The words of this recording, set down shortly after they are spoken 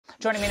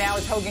Joining me now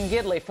is Hogan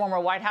Gidley, former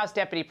White House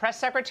Deputy Press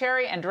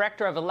Secretary and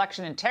Director of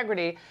Election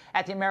Integrity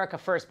at the America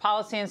First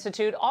Policy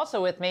Institute. Also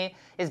with me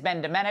is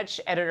Ben Domenech,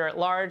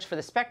 Editor-at-Large for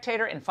The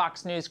Spectator and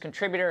Fox News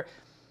contributor.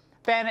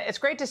 Ben, it's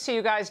great to see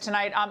you guys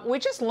tonight. We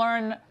just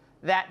learned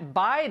that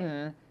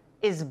Biden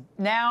is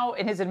now,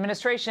 in his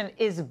administration,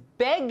 is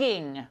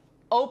begging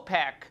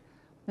OPEC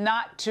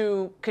not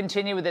to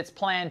continue with its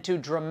plan to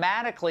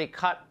dramatically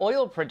cut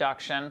oil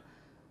production.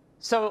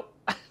 So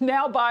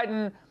now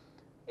Biden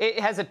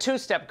has a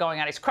two-step going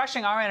on. He's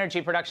crushing our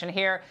energy production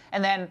here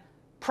and then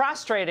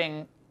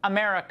prostrating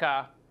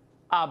America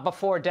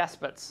before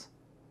despots.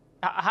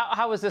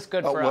 How is this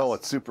good for us? Well,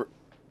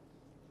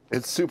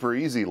 it's super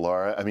easy,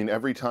 Laura. I mean,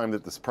 every time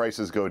that the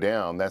prices go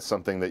down, that's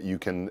something that you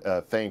can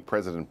thank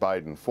President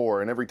Biden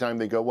for. And every time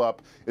they go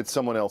up, it's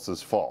someone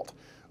else's fault.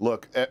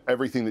 Look,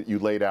 everything that you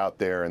laid out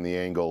there and the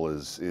angle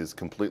is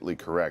completely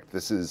correct.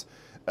 This is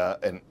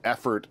an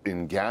effort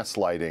in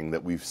gaslighting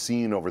that we've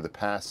seen over the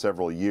past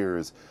several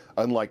years,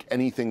 unlike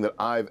anything that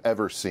I've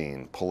ever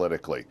seen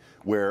politically,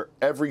 where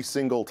every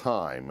single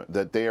time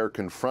that they are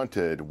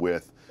confronted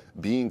with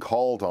being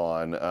called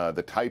on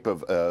the type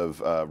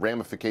of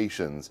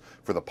ramifications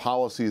for the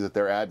policy that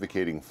they're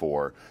advocating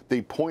for,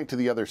 they point to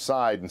the other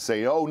side and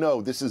say, oh,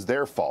 no, this is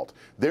their fault.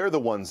 They're the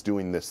ones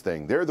doing this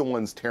thing. They're the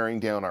ones tearing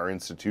down our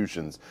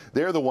institutions.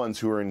 They're the ones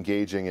who are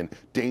engaging in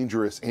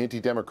dangerous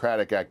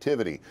anti-democratic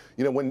activity.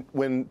 You know,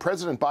 when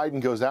President Biden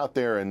goes out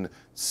there and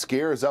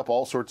scares up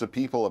all sorts of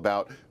people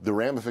about the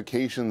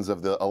ramifications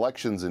of the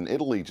elections in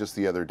Italy just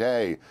the other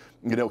day,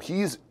 you know,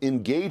 he's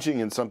engaging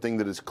in something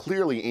that is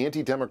clearly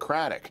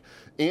anti-democratic,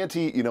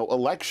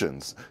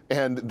 elections.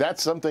 And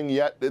that's something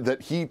yet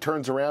that he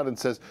turns around and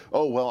says,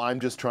 oh, well, I'm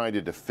just trying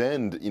to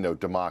defend,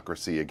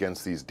 democracy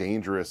against these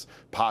dangerous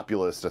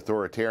populist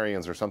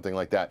authoritarians or something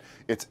like that.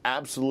 It's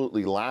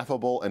absolutely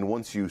laughable. And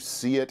once you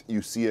see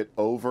it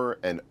over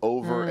and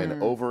over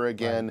and over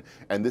again. Right.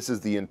 And this is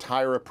the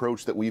entire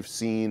approach that we've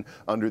seen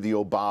under the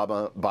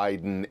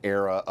Obama-Biden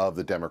era of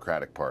the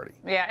Democratic Party.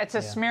 Yeah, it's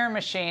a smear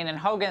machine. And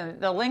Hogan,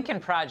 the Lincoln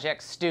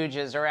Project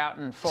stooges are out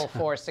in full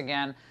force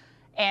again.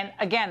 And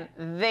again,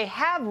 they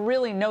have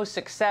really no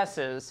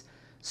successes,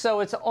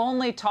 so it's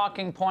only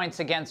talking points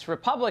against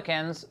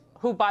Republicans,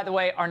 who, by the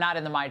way, are not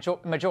in the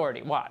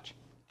majority. Watch.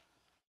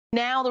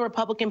 Now the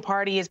Republican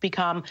Party has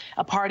become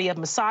a party of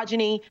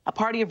misogyny, a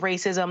party of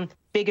racism,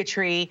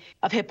 bigotry,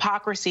 of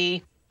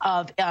hypocrisy,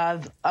 of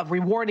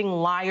rewarding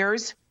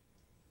liars,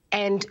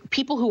 and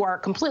people who are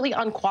completely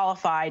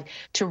unqualified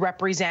to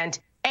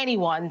represent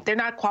anyone. They're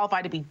not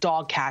qualified to be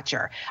dog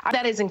catcher.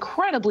 That is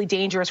incredibly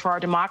dangerous for our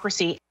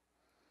democracy.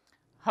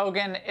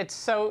 Hogan, it's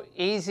so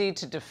easy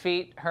to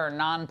defeat her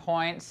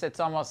non-points. It's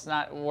almost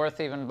not worth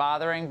even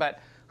bothering. But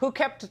who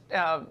kept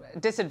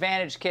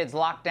disadvantaged kids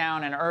locked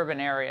down in urban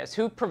areas?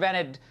 Who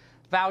prevented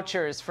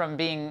vouchers from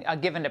being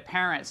given to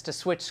parents to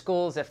switch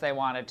schools if they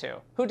wanted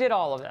to? Who did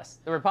all of this?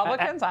 The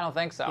Republicans? I don't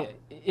think so.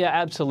 Yeah,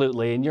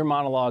 absolutely. And your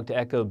monologue, to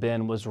echo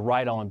Ben, was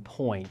right on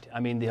point. I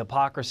mean, the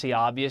hypocrisy,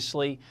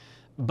 obviously,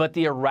 but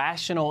the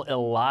irrational,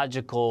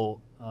 illogical,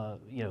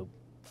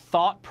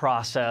 thought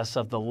process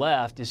of the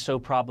left is so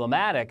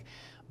problematic.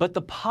 But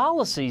the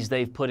policies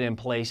they've put in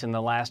place in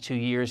the last 2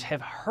 years have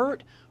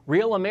hurt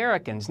real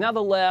Americans. Now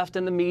the left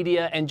and the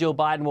media and Joe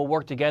Biden will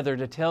work together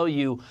to tell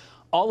you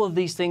all of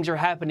these things are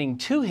happening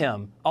to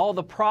him. All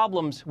the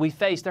problems we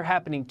face, they're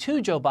happening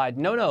to Joe Biden.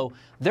 No,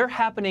 they're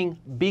happening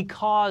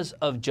because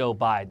of Joe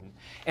Biden.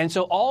 And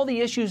so all the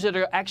issues that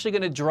are actually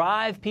going to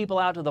drive people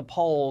out to the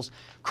polls,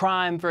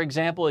 crime, for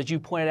example, as you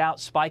pointed out,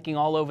 spiking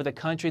all over the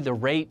country, the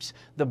rapes,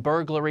 the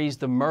burglaries,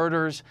 the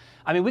murders.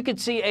 I mean, we could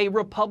see a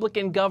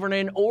Republican governor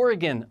in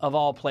Oregon, of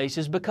all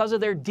places, because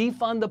of their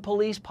defund the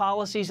police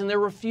policies and their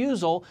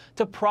refusal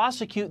to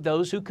prosecute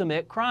those who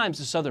commit crimes.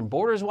 The southern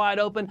border is wide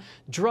open,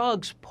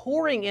 drugs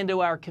pouring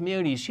into our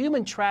communities,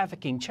 human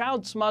trafficking,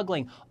 child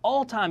smuggling,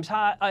 all-time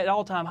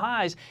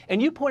highs. And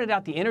you pointed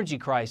out the energy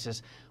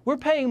crisis. We're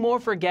paying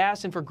more for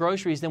gas and for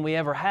groceries than we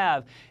ever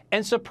have.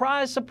 And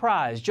surprise,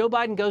 surprise, Joe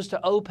Biden goes to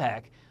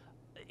OPEC.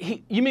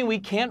 You mean we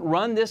can't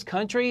run this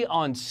country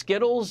on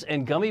Skittles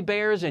and gummy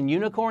bears and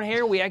unicorn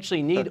hair? We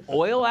actually need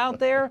oil out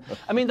there?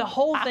 I mean, the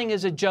whole thing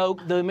is a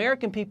joke. The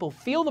American people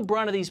feel the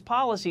brunt of these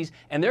policies,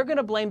 and they're going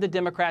to blame the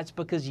Democrats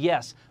because,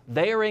 yes,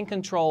 they are in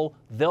control.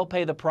 They'll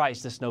pay the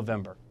price this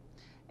November.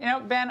 You know,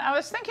 Ben, I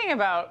was thinking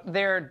about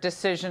their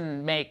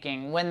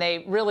decision-making when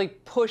they really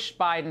pushed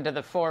Biden to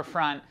the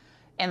forefront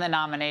in the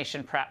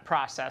nomination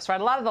process, right?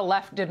 A lot of the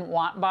left didn't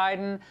want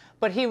Biden,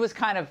 but he was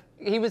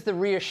the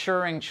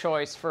reassuring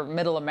choice for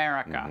middle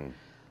America. Mm-hmm.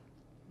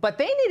 But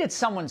they needed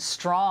someone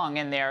strong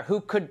in there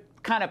who could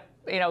kind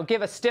of,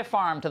 give a stiff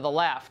arm to the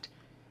left.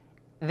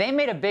 They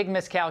made a big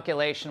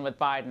miscalculation with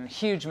Biden,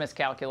 huge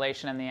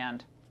miscalculation in the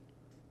end.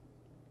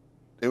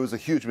 It was a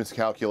huge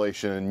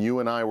miscalculation, and you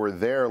and I were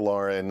there,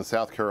 Laura, in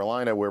South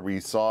Carolina, where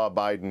we saw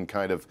Biden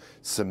kind of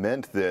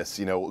cement this,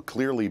 you know,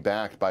 clearly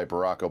backed by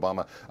Barack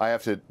Obama. I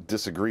have to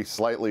disagree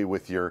slightly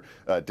with your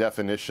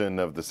definition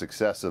of the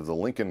success of the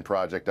Lincoln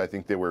Project. I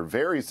think they were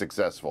very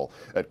successful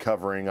at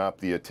covering up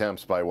the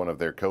attempts by one of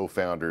their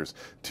co-founders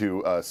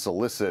to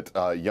solicit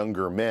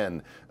younger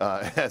men,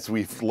 as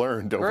we've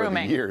learned over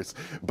the years.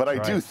 But I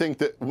do think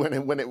that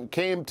when it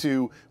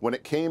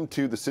came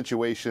to the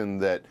situation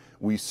that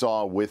we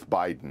saw with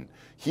Biden,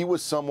 he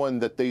was someone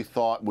that they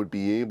thought would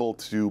be able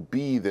to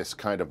be this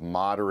kind of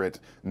moderate,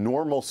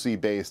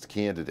 normalcy-based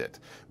candidate.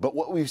 But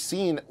what we've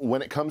seen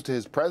when it comes to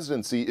his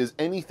presidency is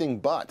anything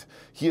but.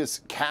 He has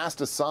cast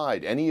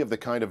aside any of the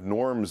kind of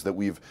norms that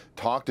we've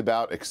talked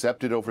about,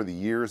 accepted over the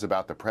years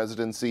about the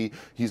presidency.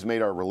 He's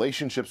made our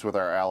relationships with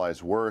our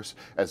allies worse.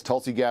 As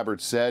Tulsi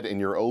Gabbard said in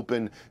your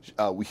open,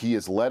 he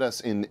has led us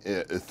in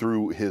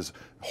through his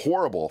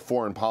horrible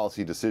foreign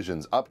policy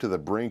decisions up to the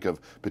brink of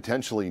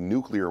potentially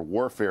nuclear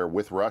warfare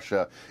with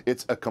Russia.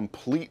 It's a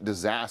complete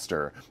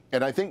disaster.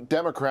 And I think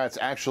Democrats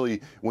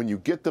actually, when you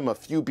get them a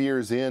few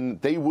beers in,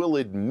 they will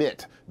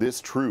admit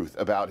this truth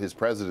about his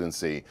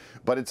presidency.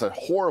 But it's a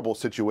horrible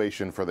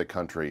situation for the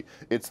country.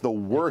 It's the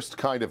worst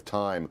kind of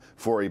time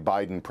for a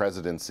Biden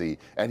presidency.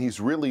 And he's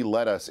really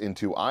led us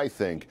into, I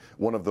think,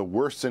 one of the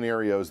worst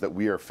scenarios that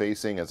we are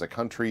facing as a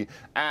country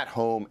at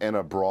home and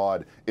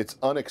abroad. It's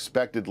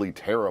unexpectedly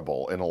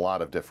terrible in a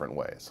lot of different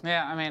ways.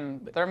 Yeah, I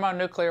mean,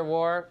 thermonuclear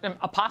war,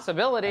 a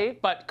possibility,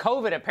 but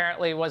COVID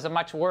apparently was a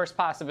much worse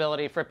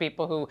possibility for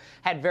people who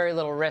had very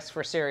little risk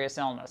for serious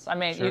illness. I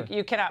mean,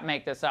 you cannot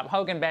make this up.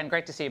 Hogan, Ben,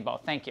 great to see you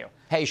both. Thank you.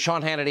 Hey,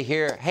 Sean Hannity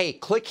here. Hey,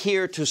 click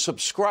here to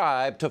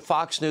subscribe to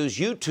Fox News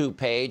YouTube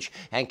page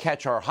and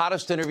catch our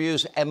hottest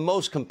interviews and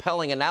most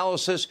compelling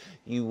analysis.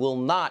 You will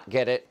not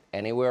get it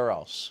anywhere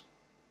else.